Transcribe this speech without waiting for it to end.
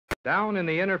Down in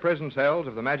the inner prison cells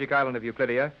of the magic island of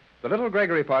Euclidia, the little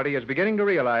Gregory party is beginning to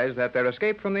realize that their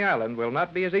escape from the island will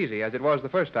not be as easy as it was the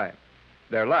first time.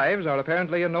 Their lives are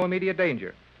apparently in no immediate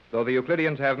danger, though the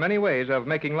Euclideans have many ways of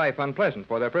making life unpleasant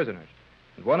for their prisoners.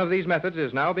 And one of these methods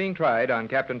is now being tried on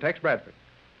Captain Tex Bradford.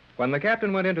 When the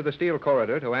captain went into the steel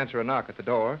corridor to answer a knock at the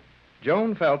door,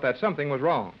 Joan felt that something was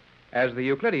wrong, as the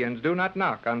Euclideans do not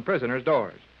knock on prisoners'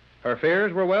 doors. Her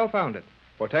fears were well-founded,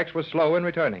 for Tex was slow in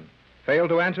returning, failed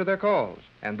to answer their calls,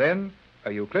 and then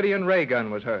a Euclidean ray gun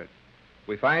was heard.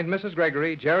 We find Mrs.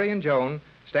 Gregory, Jerry, and Joan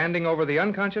standing over the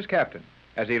unconscious captain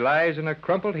as he lies in a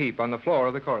crumpled heap on the floor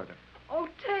of the corridor. Oh,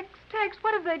 Tex,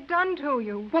 what have they done to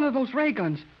you? One of those ray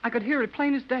guns. I could hear it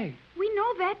plain as day. We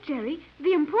know that, Jerry.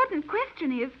 The important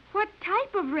question is, what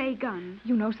type of ray gun?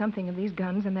 You know something of these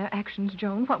guns and their actions,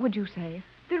 Joan. What would you say?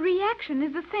 The reaction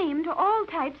is the same to all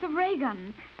types of ray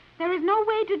guns. There is no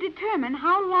way to determine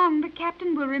how long the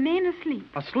captain will remain asleep.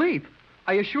 Asleep?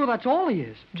 Are you sure that's all he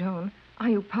is? Joan, are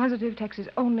you positive Tex is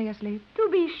only asleep? To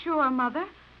be sure, Mother.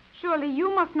 Surely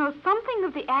you must know something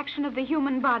of the action of the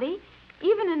human body,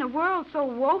 even in a world so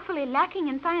woefully lacking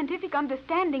in scientific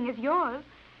understanding as yours.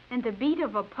 And the beat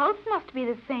of a pulse must be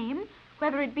the same,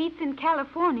 whether it beats in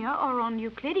California or on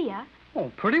Euclidia.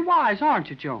 Oh, pretty wise, aren't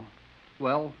you, Joan?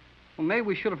 Well, maybe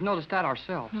we should have noticed that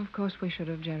ourselves. Of course we should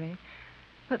have, Jerry.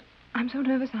 But I'm so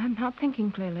nervous I'm not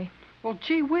thinking clearly. Well,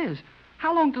 gee whiz.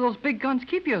 How long do those big guns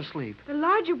keep you asleep? The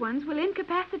larger ones will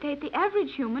incapacitate the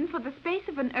average human for the space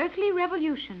of an earthly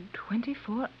revolution.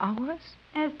 24 hours?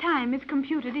 As time is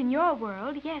computed in your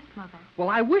world, yes, Mother. Well,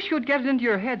 I wish you'd get it into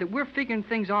your head that we're figuring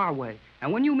things our way.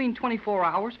 And when you mean 24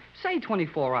 hours, say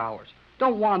 24 hours.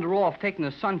 Don't wander off taking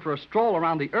the sun for a stroll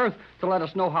around the earth to let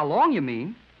us know how long you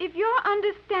mean. If your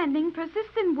understanding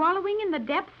persists in wallowing in the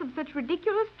depths of such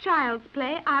ridiculous child's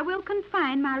play, I will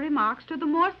confine my remarks to the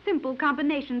more simple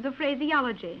combinations of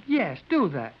phraseology. Yes, do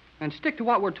that. And stick to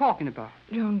what we're talking about.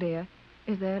 Joan, dear,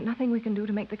 is there nothing we can do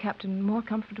to make the captain more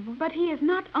comfortable? But he is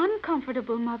not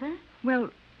uncomfortable, Mother. Well,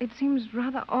 it seems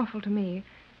rather awful to me.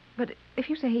 But if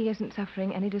you say he isn't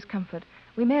suffering any discomfort,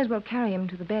 we may as well carry him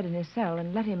to the bed in his cell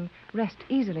and let him rest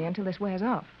easily until this wears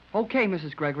off. Okay,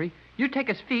 Mrs. Gregory. You take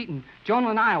his feet, and Joan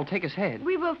and I will take his head.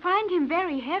 We will find him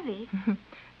very heavy.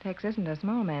 Tex isn't a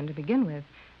small man to begin with.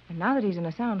 And now that he's in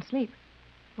a sound sleep,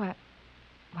 why,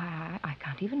 I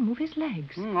can't even move his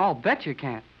legs. I'll bet you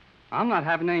can't. I'm not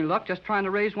having any luck just trying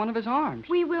to raise one of his arms.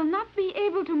 We will not be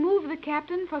able to move the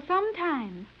captain for some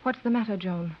time. What's the matter,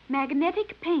 Joan?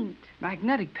 Magnetic paint.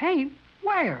 Magnetic paint?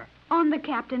 Where? On the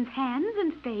captain's hands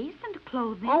and face and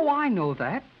clothing. Oh, I know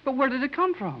that. But where did it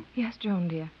come from? Yes, Joan,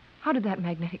 dear. How did that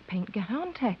magnetic paint get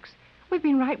on Tex? We've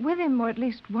been right with him, or at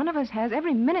least one of us has,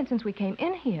 every minute since we came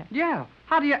in here. Yeah.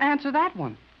 How do you answer that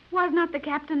one? Was not the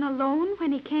captain alone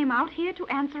when he came out here to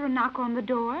answer a knock on the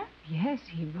door? Yes,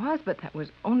 he was, but that was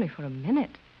only for a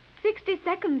minute. 60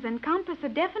 seconds encompass a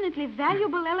definitely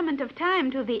valuable element of time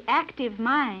to the active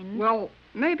mind. Well,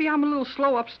 maybe I'm a little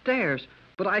slow upstairs,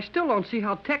 but I still don't see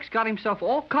how Tex got himself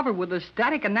all covered with this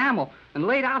static enamel and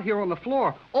laid out here on the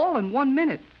floor all in 1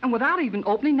 minute and without even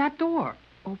opening that door.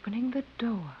 Opening the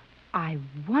door? I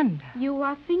wonder. You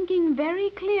are thinking very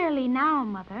clearly now,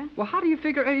 Mother. Well, how do you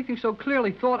figure anything so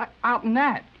clearly thought out in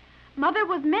that? Mother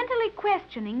was mentally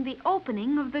questioning the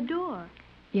opening of the door.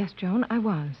 Yes, Joan, I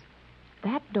was.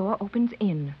 That door opens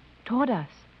in, toward us.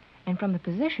 And from the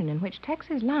position in which Tex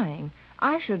is lying,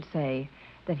 I should say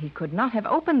that he could not have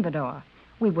opened the door.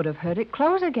 We would have heard it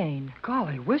close again.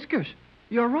 Golly whiskers,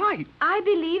 you're right. I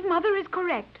believe Mother is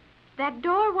correct. That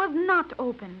door was not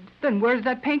opened. Then where did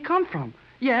that paint come from?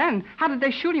 Yeah, and how did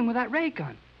they shoot him with that ray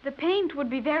gun? The paint would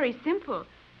be very simple.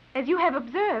 As you have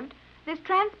observed, this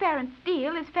transparent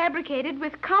steel is fabricated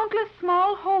with countless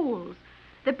small holes.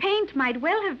 The paint might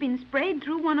well have been sprayed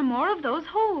through one or more of those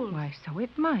holes. Why, so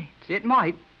it might. It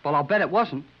might, but I'll bet it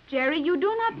wasn't. Jerry, you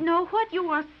do not know what you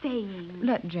are saying.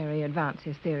 Let Jerry advance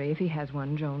his theory if he has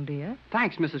one, Joan, dear.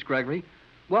 Thanks, Mrs. Gregory.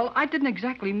 Well, I didn't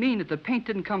exactly mean that the paint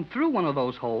didn't come through one of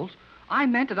those holes. I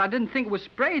meant that I didn't think it was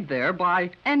sprayed there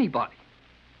by anybody.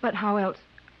 But how else?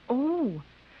 Oh,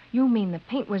 you mean the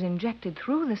paint was injected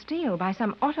through the steel by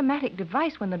some automatic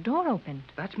device when the door opened.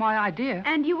 That's my idea.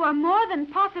 And you are more than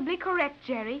possibly correct,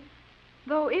 Jerry.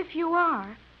 Though if you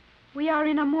are, we are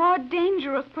in a more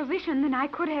dangerous position than I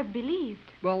could have believed.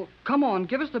 Well, come on,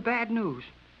 give us the bad news.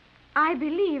 I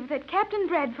believe that Captain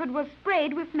Bradford was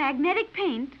sprayed with magnetic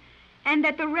paint and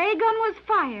that the ray gun was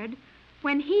fired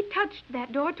when he touched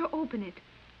that door to open it,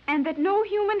 and that no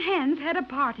human hands had a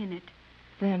part in it.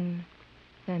 Then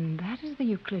that is the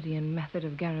Euclidean method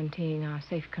of guaranteeing our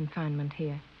safe confinement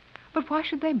here. But why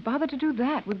should they bother to do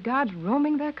that with guards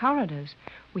roaming their corridors?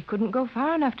 We couldn't go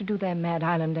far enough to do their mad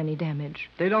island any damage.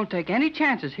 They don't take any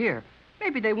chances here.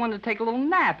 Maybe they wanted to take a little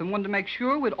nap and wanted to make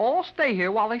sure we'd all stay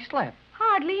here while they slept.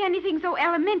 Hardly anything so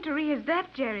elementary as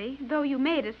that, Jerry, though you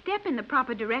made a step in the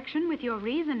proper direction with your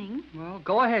reasoning. Well,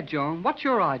 go ahead, Joan. What's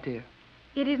your idea?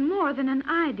 It is more than an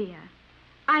idea.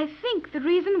 I think the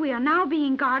reason we are now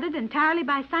being guarded entirely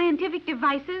by scientific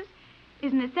devices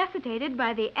is necessitated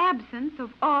by the absence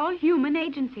of all human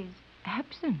agencies.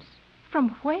 Absence? From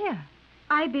where?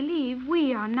 I believe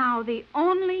we are now the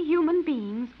only human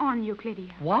beings on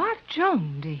Euclidia. What?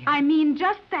 Joan, dear. I mean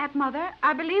just that, Mother.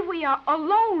 I believe we are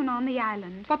alone on the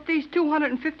island. But these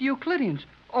 250 Euclideans,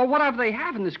 or whatever they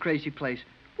have in this crazy place,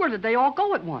 where did they all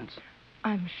go at once?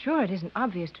 I'm sure it isn't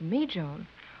obvious to me, Joan.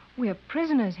 We're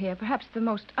prisoners here, perhaps the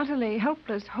most utterly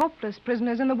helpless, hopeless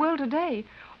prisoners in the world today.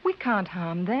 We can't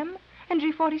harm them, and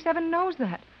G47 knows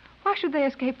that. Why should they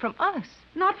escape from us?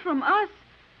 Not from us,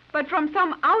 but from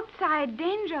some outside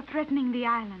danger threatening the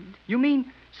island. You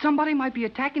mean somebody might be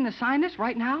attacking the scientists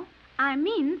right now? I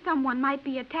mean someone might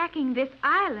be attacking this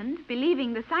island,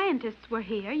 believing the scientists were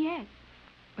here, yes.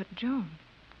 But, Joan,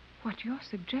 what you're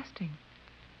suggesting...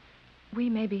 We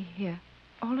may be here,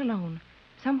 all alone,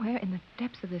 somewhere in the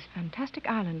depths of this fantastic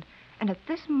island, and at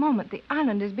this moment the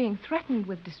island is being threatened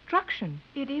with destruction.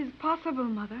 It is possible,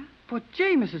 Mother. But,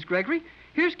 gee, Mrs. Gregory,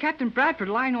 here's Captain Bradford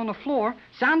lying on the floor,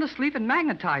 sound asleep and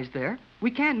magnetized there.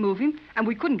 We can't move him, and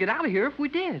we couldn't get out of here if we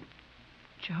did.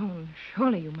 Joan,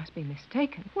 surely you must be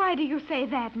mistaken. Why do you say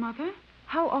that, Mother?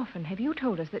 How often have you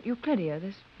told us that Euclidia,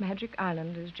 this magic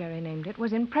island, as Jerry named it,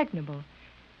 was impregnable,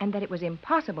 and that it was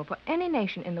impossible for any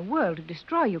nation in the world to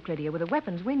destroy Euclidia with the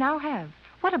weapons we now have?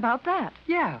 What about that?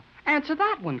 Yeah, answer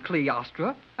that one,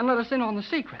 Cleostra, and let us in on the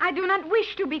secret. I do not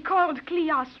wish to be called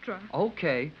Cleostra.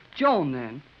 Okay, Joan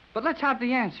then. But let's have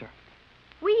the answer.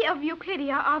 We of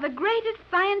Euclidia are the greatest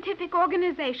scientific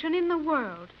organization in the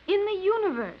world, in the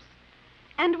universe.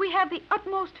 And we have the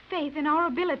utmost faith in our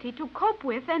ability to cope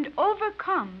with and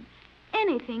overcome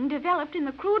anything developed in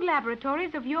the crude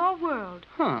laboratories of your world.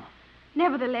 Huh.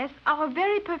 Nevertheless, our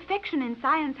very perfection in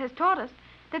science has taught us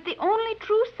that the only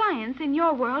true science in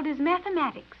your world is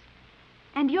mathematics.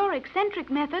 And your eccentric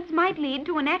methods might lead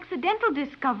to an accidental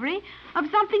discovery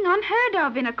of something unheard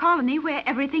of in a colony where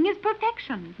everything is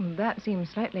perfection. That seems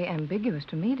slightly ambiguous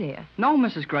to me, dear. No,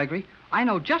 Mrs. Gregory. I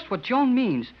know just what Joan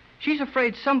means. She's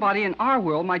afraid somebody in our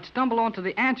world might stumble onto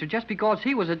the answer just because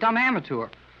he was a dumb amateur.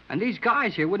 And these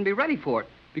guys here wouldn't be ready for it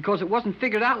because it wasn't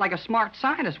figured out like a smart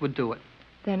scientist would do it.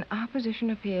 Then our position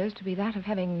appears to be that of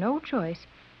having no choice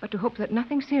but to hope that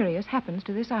nothing serious happens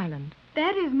to this island.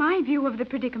 That is my view of the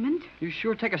predicament. You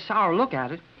sure take a sour look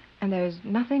at it. And there's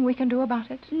nothing we can do about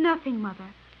it? Nothing, Mother.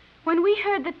 When we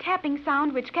heard the tapping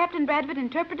sound which Captain Bradford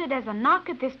interpreted as a knock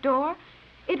at this door,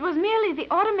 it was merely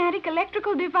the automatic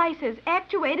electrical devices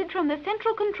actuated from the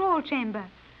central control chamber,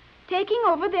 taking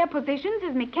over their positions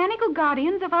as mechanical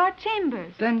guardians of our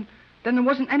chambers. Then there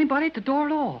wasn't anybody at the door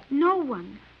at all. No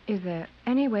one. Is there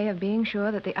any way of being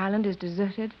sure that the island is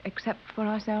deserted except for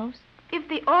ourselves? If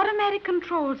the automatic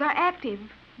controls are active,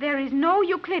 there is no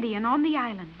Euclidean on the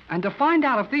island. And to find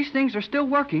out if these things are still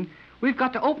working, we've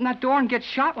got to open that door and get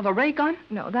shot with a ray gun?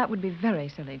 No, that would be very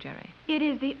silly, Jerry. It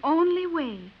is the only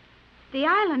way. The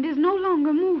island is no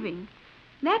longer moving.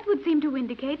 That would seem to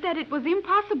indicate that it was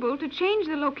impossible to change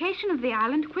the location of the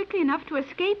island quickly enough to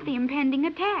escape the impending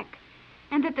attack,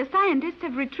 and that the scientists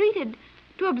have retreated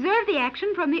to observe the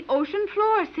action from the ocean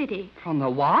floor city. From the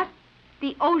what?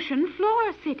 The ocean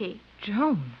floor city.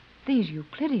 Joan, these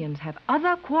Euclideans have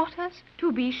other quarters?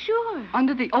 To be sure.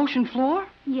 Under the ocean floor?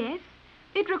 Yes.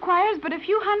 It requires but a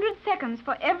few hundred seconds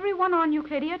for everyone on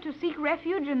Euclidia to seek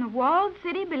refuge in the walled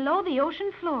city below the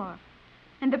ocean floor.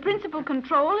 And the principal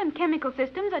control and chemical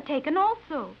systems are taken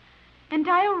also.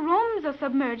 Entire rooms are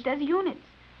submerged as units.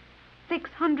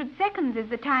 600 seconds is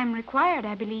the time required,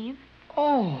 I believe.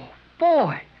 Oh,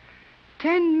 boy.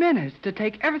 10 minutes to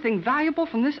take everything valuable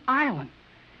from this island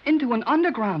into an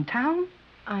underground town?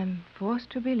 I'm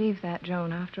forced to believe that,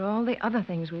 Joan, after all the other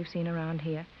things we've seen around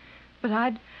here. But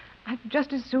I'd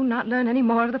just as soon not learn any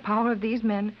more of the power of these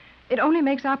men. It only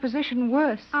makes our position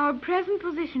worse. Our present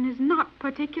position is not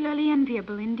particularly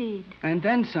enviable indeed. And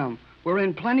then some. We're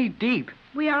in plenty deep.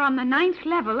 We are on the 9th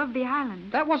level of the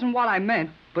island. That wasn't what I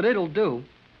meant, but it'll do.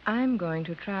 I'm going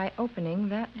to try opening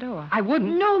that door. I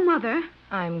wouldn't. No, Mother.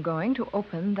 I'm going to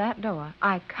open that door.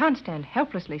 I can't stand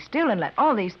helplessly still and let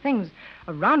all these things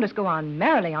around us go on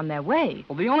merrily on their way.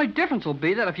 Well, the only difference will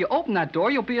be that if you open that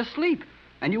door, you'll be asleep.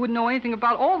 And you wouldn't know anything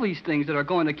about all these things that are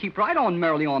going to keep right on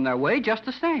merrily on their way just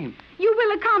the same. You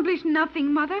will accomplish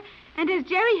nothing, Mother. And as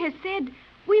Jerry has said,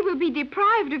 we will be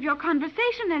deprived of your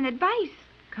conversation and advice.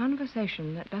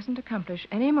 Conversation that doesn't accomplish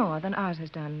any more than ours has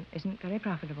done isn't very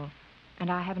profitable. And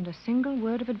I haven't a single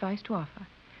word of advice to offer.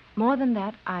 More than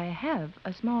that, I have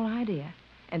a small idea.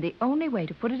 And the only way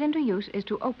to put it into use is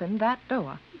to open that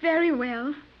door. Very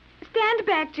well. Stand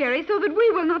back, Jerry, so that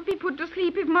we will not be put to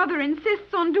sleep if Mother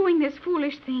insists on doing this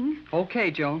foolish thing.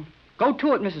 Okay, Joan. Go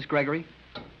to it, Mrs. Gregory.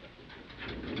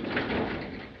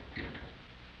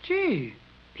 Gee.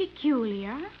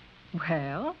 Peculiar.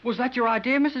 Well? Was that your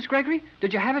idea, Mrs. Gregory?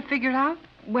 Did you have it figured out?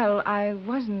 Well, I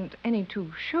wasn't any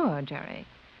too sure, Jerry.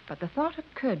 But the thought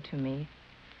occurred to me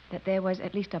that there was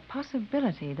at least a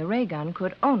possibility the ray gun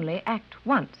could only act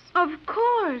once. Of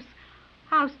course.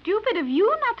 How stupid of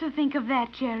you not to think of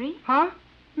that, Jerry. Huh?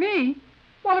 Me?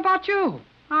 What about you?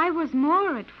 I was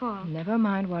more at fault. Never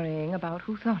mind worrying about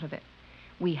who thought of it.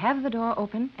 We have the door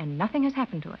open, and nothing has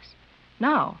happened to us.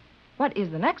 Now, what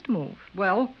is the next move?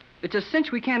 Well, it's a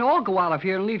cinch we can't all go out of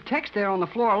here and leave Tex there on the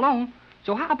floor alone.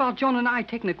 So how about Joan and I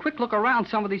taking a quick look around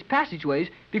some of these passageways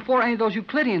before any of those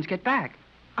Euclideans get back?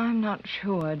 I'm not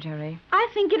sure, Jerry. I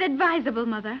think it advisable,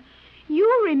 Mother.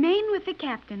 You remain with the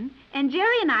captain, and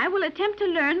Jerry and I will attempt to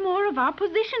learn more of our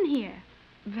position here.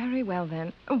 Very well,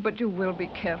 then. Oh, but you will be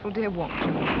careful, dear, won't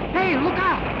you? Hey, look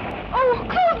out! Oh,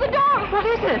 close the door! What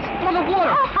is it? Full of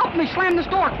water! Oh. Help me slam this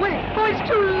door, quick! Oh, it's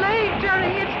too late,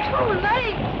 Jerry. It's too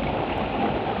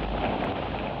late.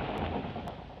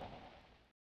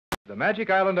 The magic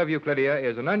island of Euclidia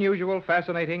is an unusual,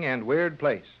 fascinating, and weird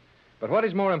place. But what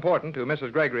is more important to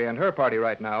Mrs. Gregory and her party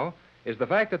right now is the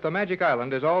fact that the magic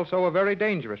island is also a very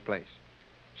dangerous place.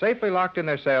 Safely locked in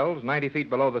their cells 90 feet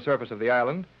below the surface of the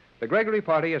island, the Gregory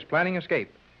party is planning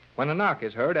escape when a knock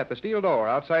is heard at the steel door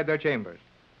outside their chambers.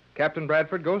 Captain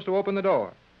Bradford goes to open the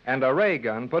door, and a ray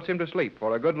gun puts him to sleep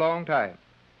for a good long time.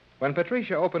 When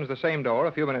Patricia opens the same door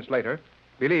a few minutes later,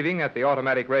 believing that the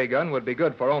automatic ray gun would be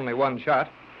good for only one shot,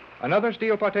 another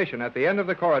steel partition at the end of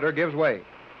the corridor gives way,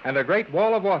 and a great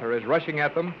wall of water is rushing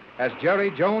at them as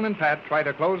Jerry, Joan, and Pat try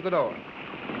to close the door.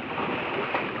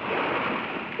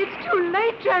 It's too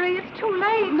late, Jerry. It's too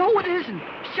late. No, it isn't.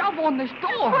 Shove on this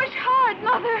door. Push hard,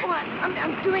 Mother. Oh,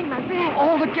 I'm doing my best.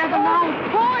 All together now.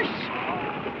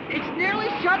 Push! It's nearly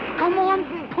shut. Come on,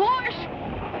 push!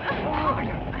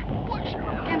 Harder. Push.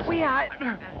 Yes, we are.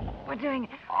 We're doing it.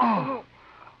 Oh,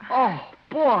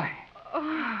 boy.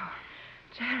 Oh,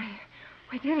 Jerry,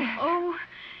 we did it. Oh,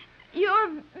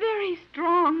 you're very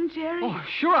strong, Jerry. Oh,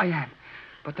 sure I am.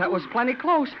 But that was plenty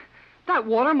close. That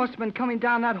water must have been coming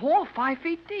down that hole 5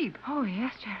 feet deep. Oh,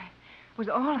 yes, Jerry. It was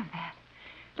all of that.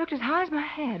 Looked as high as my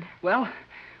head. Well,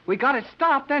 we got it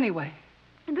stopped anyway.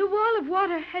 The wall of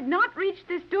water had not reached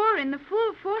this door in the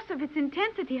full force of its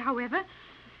intensity, however.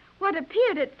 What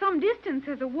appeared at some distance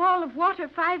as a wall of water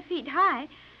 5 feet high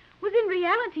was in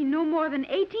reality no more than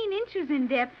 18 inches in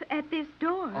depth at this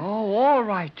door. Oh, all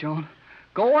right, Joan.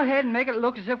 Go ahead and make it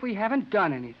look as if we haven't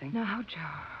done anything. No,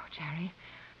 Jerry.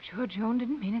 I'm sure Joan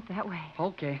didn't mean it that way.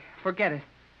 Okay, forget it.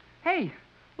 Hey,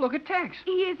 look at Tex.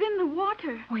 He is in the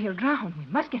water. Oh, he'll drown. We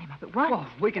must get him up at once. Well,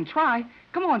 we can try.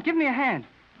 Come on, give me a hand.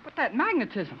 But that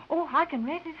magnetism. Oh, I can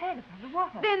raise his head above the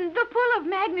water. Then the pull of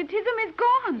magnetism is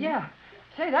gone. Yeah.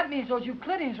 Say, that means those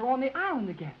Euclideans are on the island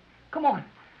again. Come on,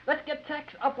 let's get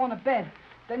Tex up on a bed.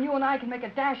 Then you and I can make a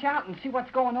dash out and see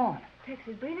what's going on. Tex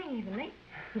is breathing evenly.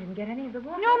 He didn't get any of the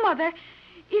water. No, Mother.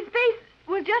 His face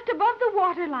was just above the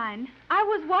water line. I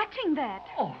was watching that.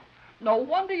 Oh, no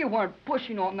wonder you weren't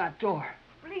pushing on that door.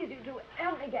 Please, you do it.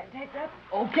 Help me get Tex up.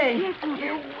 Okay, Yes, Mother.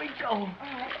 here we go. All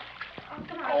right. Oh,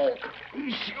 come on. Oh,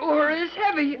 he sure is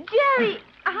heavy. Jerry,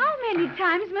 how many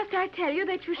times must I tell you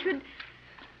that you should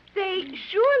say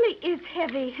surely is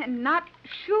heavy and not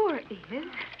sure is?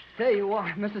 There you are,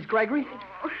 Mrs. Gregory.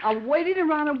 I'm wading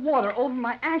around in water over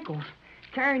my ankles,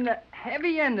 carrying the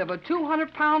heavy end of a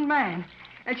 200-pound man,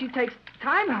 and she takes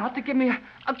time out to give me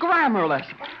a grammar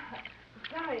lesson.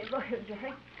 Sorry,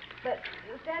 Jerry, but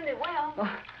you stand it well.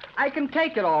 Oh, I can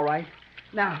take it all right.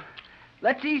 Now,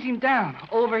 let's ease him down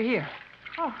over here.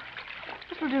 Oh,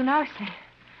 this will do nicely.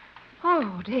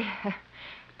 Oh, dear.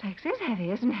 Tex is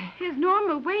heavy, isn't he? His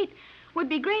normal weight would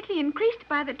be greatly increased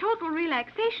by the total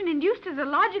relaxation induced as a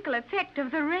logical effect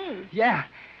of the rays. Yeah,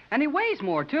 and he weighs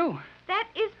more, too. That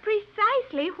is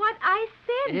precisely what I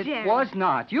said, It Jerry. was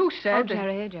not. You said Oh,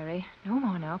 that... Jerry. No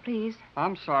more now, please.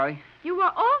 I'm sorry. You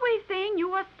were always saying you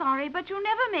were sorry, but you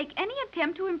never make any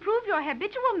attempt to improve your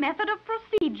habitual method of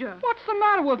procedure. What's the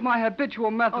matter with my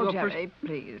habitual method Oh, of... Jerry,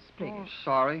 please. Oh,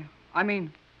 sorry. I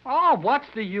mean, what's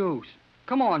the use?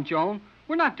 Come on, Joan.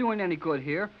 We're not doing any good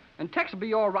here, and Tex will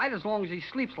be all right as long as he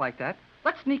sleeps like that.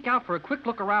 Let's sneak out for a quick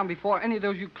look around before any of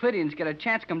those Euclideans get a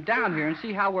chance to come down here and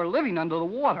see how we're living under the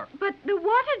water. But the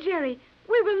water, Jerry.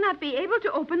 We will not be able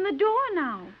to open the door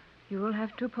now. You will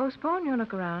have to postpone your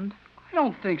look around. I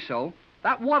don't think so.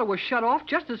 That water was shut off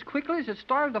just as quickly as it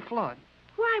started to flood.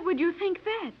 Why would you think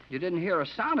that? You didn't hear a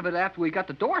sound of it after we got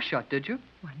the door shut, did you?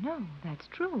 Well, no, that's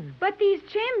true. But these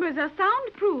chambers are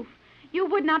soundproof. You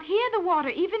would not hear the water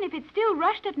even if it still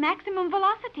rushed at maximum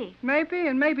velocity. Maybe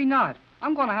and maybe not.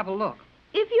 I'm going to have a look.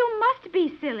 If you must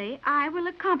be silly, I will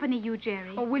accompany you,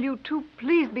 Jerry. Oh, will you two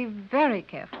please be very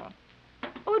careful?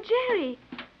 Oh, Jerry,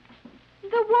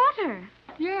 the water.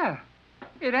 Yeah,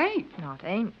 it ain't. Not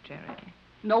ain't, Jerry.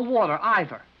 No water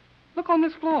either. Look on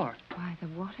this floor. Why, the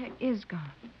water is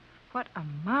gone. What a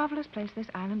marvelous place this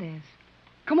island is.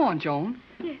 Come on, Joan.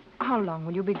 Yes. How long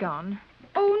will you be gone?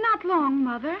 Oh, not long,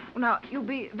 Mother. Now, you'll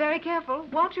be very careful,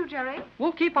 won't you, Jerry?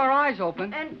 We'll keep our eyes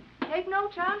open. And take no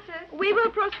chances. We will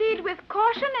proceed with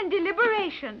caution and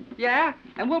deliberation. Yeah,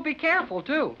 and we'll be careful,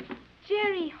 too.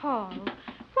 Jerry Hall,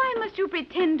 why must you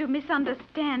pretend to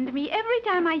misunderstand me every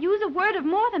time I use a word of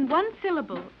more than one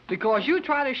syllable? Because you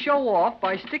try to show off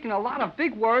by sticking a lot of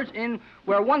big words in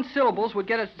where one syllables would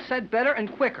get it said better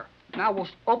and quicker. Now we'll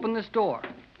open this door.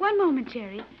 One moment,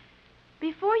 Jerry.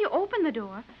 Before you open the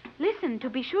door, listen to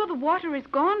be sure the water is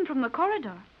gone from the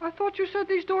corridor. I thought you said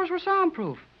these doors were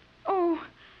soundproof. Oh,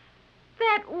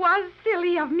 that was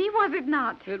silly of me, was it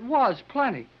not? It was,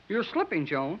 plenty. You're slipping,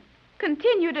 Joan.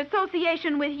 Continued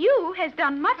association with you has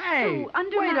done much Hey, to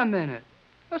undermine... wait a minute.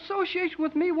 Association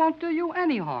with me won't do you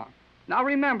any harm. Now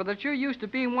remember that you're used to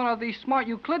being one of these smart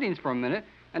Euclideans for a minute,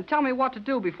 and tell me what to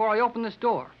do before I open this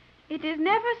door. It is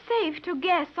never safe to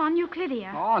guess on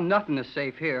Euclidia. Oh, nothing is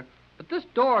safe here. But this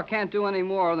door can't do any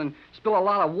more than spill a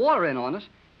lot of water in on us.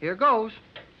 Here goes.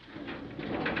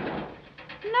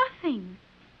 Nothing.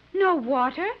 No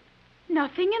water.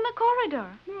 Nothing in the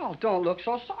corridor. Well, don't look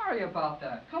so sorry about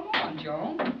that. Come on,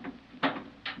 Joan.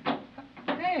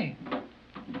 Hey,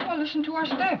 well, listen to our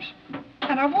steps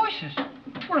and our voices.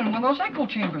 We're in one of those echo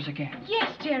chambers again.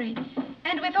 Yes, Jerry.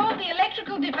 And with all the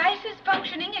electrical devices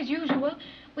functioning as usual,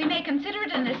 we may consider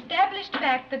it an established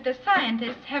fact that the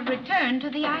scientists have returned to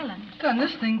the island. Then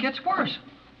this thing gets worse.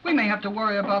 We may have to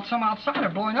worry about some outsider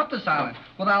blowing up this island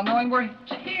without knowing we're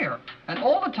here. And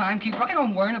all the time keep right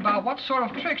on worrying about what sort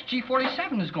of tricks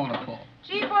G47 is going to pull.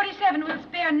 G47 will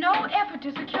spare no effort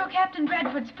to secure Captain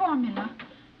Bradford's formula.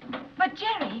 But,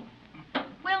 Jerry,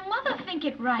 will Mother think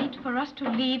it right for us to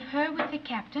leave her with the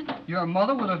captain? Your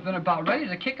mother would have been about ready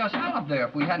to kick us out of there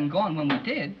if we hadn't gone when we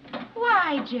did.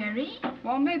 Why, Jerry?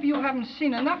 Well, maybe you haven't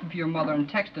seen enough of your mother in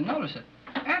text to notice it.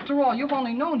 After all, you've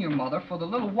only known your mother for the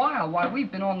little while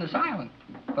we've been on this island.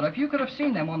 But if you could have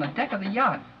seen them on the deck of the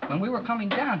yacht when we were coming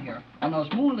down here on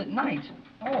those moonlit nights,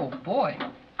 oh, boy.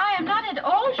 I am not at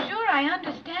all sure I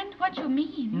understand what you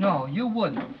mean. No, you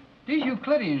wouldn't. These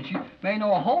Euclideans may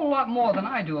know a whole lot more than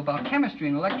I do about chemistry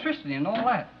and electricity and all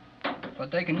that.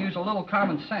 But they can use a little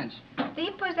common sense. The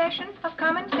possession of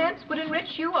common sense would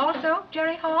enrich you also,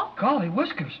 Jerry Hall. Golly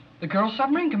whiskers, the girl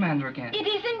submarine commander again. It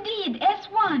is indeed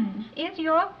S1. Is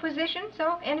your position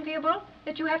so enviable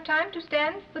that you have time to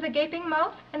stand with a gaping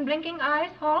mouth and blinking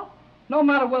eyes, Hall? No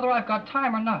matter whether I've got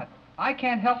time or not, I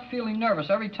can't help feeling nervous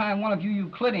every time one of you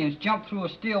Euclideans jump through a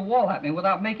steel wall at me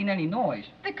without making any noise.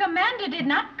 The commander did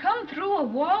not come through a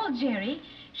wall, Jerry.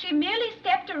 She merely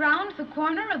stepped around the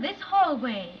corner of this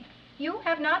hallway. You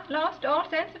have not lost all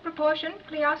sense of proportion,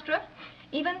 Cleostra,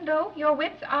 even though your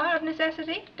wits are of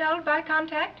necessity dulled by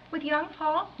contact with young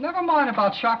Hall. Never mind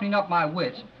about sharpening up my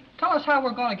wits. Tell us how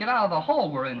we're going to get out of the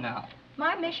hole we're in now.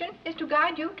 My mission is to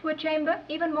guide you to a chamber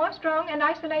even more strong and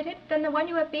isolated than the one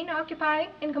you have been occupying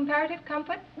in comparative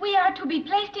comfort. We are to be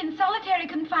placed in solitary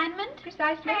confinement?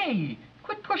 Precisely. Hey,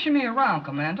 quit pushing me around,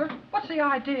 Commander. What's the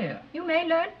idea? You may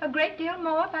learn a great deal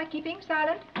more by keeping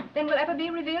silent than will ever be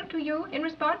revealed to you in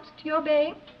response to your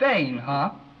baying. Baying,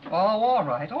 huh? Oh, all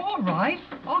right, all right.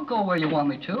 I'll go where you want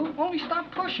me to. Only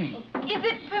stop pushing. Is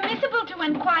it permissible to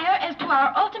inquire as to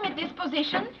our ultimate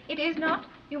disposition? It is not.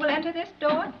 You will enter this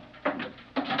door.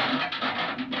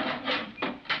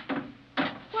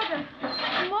 What a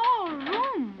small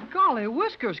room. Golly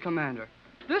whiskers, Commander.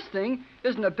 This thing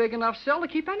isn't a big enough cell to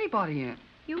keep anybody in.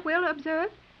 You will observe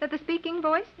that the speaking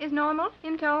voice is normal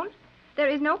in tone. There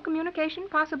is no communication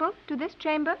possible to this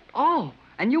chamber. Oh,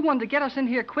 and you wanted to get us in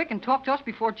here quick and talk to us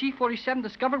before G47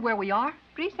 discovered where we are?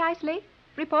 Precisely.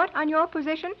 Report on your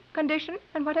position, condition,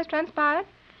 and what has transpired.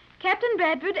 Captain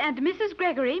Bradford and Mrs.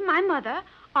 Gregory, my mother,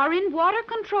 are in water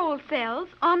control cells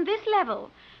on this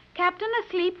level. Captain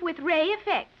asleep with ray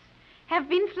effects. Have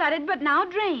been flooded but now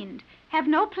drained. Have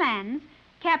no plans.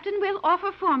 Captain will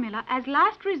offer formula as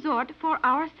last resort for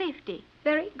our safety.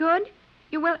 Very good.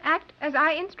 You will act as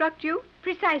I instruct you.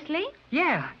 Precisely.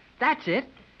 Yeah, that's it.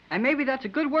 And maybe that's a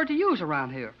good word to use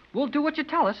around here. We'll do what you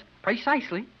tell us,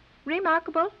 precisely.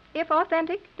 Remarkable, if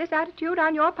authentic, this attitude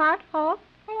on your part, Hall.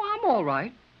 Oh, I'm all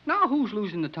right. Now who's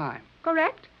losing the time?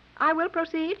 Correct. I will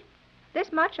proceed.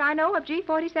 This much I know of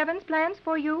G47's plans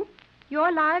for you.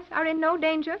 Your lives are in no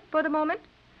danger for the moment.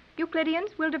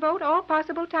 Euclideans will devote all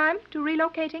possible time to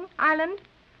relocating island.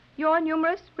 Your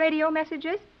numerous radio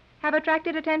messages have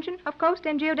attracted attention of Coast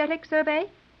and Geodetic Survey.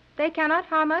 They cannot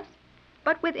harm us,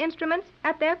 but with instruments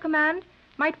at their command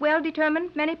might well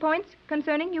determine many points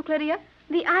concerning Euclidia.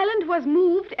 The island was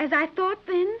moved as I thought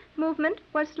then. Movement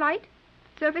was slight.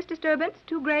 Surface disturbance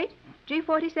too great.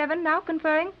 G47 now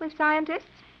conferring with scientists.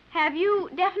 Have you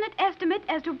definite estimate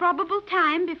as to probable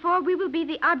time before we will be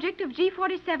the object of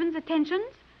G47's attentions?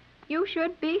 You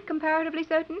should be comparatively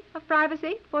certain of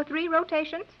privacy for 3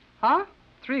 rotations. Huh?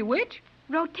 3 which?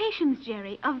 Rotations,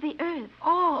 Jerry, of the Earth.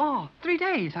 Oh, 3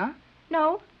 days, huh?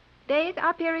 No. Days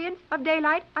are periods of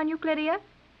daylight on Euclidia.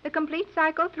 The complete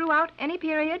cycle throughout any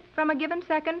period from a given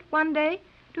second one day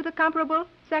to the comparable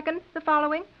second the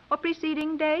following or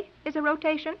preceding day is a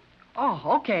rotation. Oh,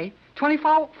 okay.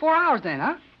 24 hours then,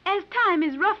 huh? As time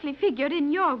is roughly figured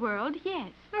in your world, yes.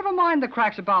 Never mind the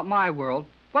cracks about my world.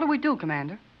 What do we do,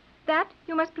 Commander? That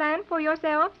you must plan for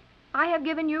yourselves. I have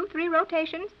given you 3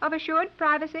 rotations of assured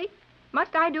privacy.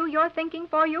 Must I do your thinking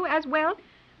for you as well?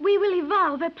 We will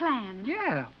evolve a plan.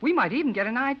 Yeah, we might even get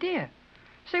an idea.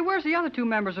 Say, where's the other 2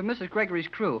 members of Mrs. Gregory's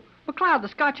crew? McLeod, the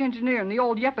Scotch engineer, and the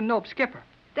old Yep and Nope skipper.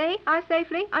 They are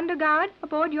safely under guard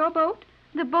aboard your boat.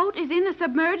 The boat is in the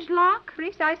submerged lock?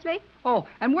 Precisely. Oh,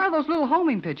 and where are those little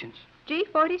homing pigeons?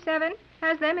 G47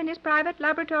 has them in his private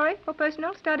laboratory for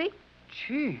personal study.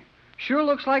 Gee, sure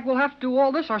looks like we'll have to do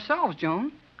all this ourselves,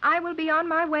 Joan. I will be on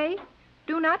my way.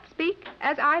 Do not speak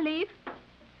as I leave.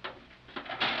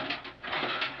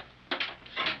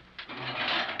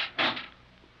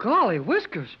 Golly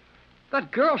whiskers.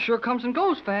 That girl sure comes and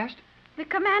goes fast. The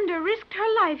commander risked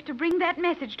her life to bring that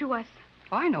message to us.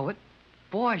 I know it.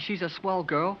 Boy, she's a swell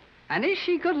girl. And is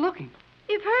she good looking?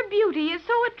 If her beauty is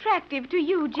so attractive to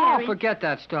you, Jerry... Oh, forget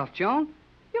that stuff, Joan.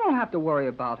 You don't have to worry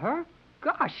about her.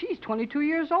 Gosh, she's 22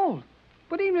 years old.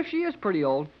 But even if she is pretty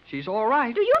old, she's all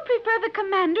right. Do you prefer the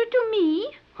commander to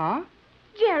me? Huh?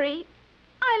 Jerry,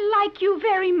 I like you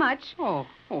very much. Oh,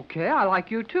 okay, I like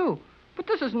you too. But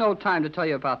this is no time to tell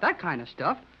you about that kind of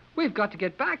stuff. We've got to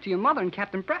get back to your mother and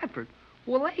Captain Bradford.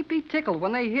 Will they be tickled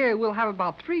when they hear we'll have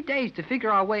about 3 days to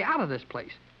figure our way out of this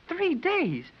place? 3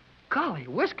 days? Golly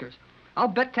whiskers. I'll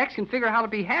bet Tex can figure how to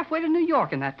be halfway to New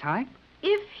York in that time.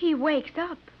 If he wakes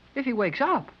up. If he wakes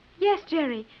up? Yes,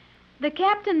 Jerry. The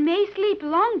captain may sleep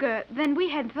longer than we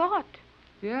had thought.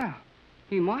 Yeah,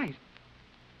 he might.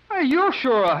 Hey, you're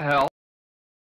sure a hell.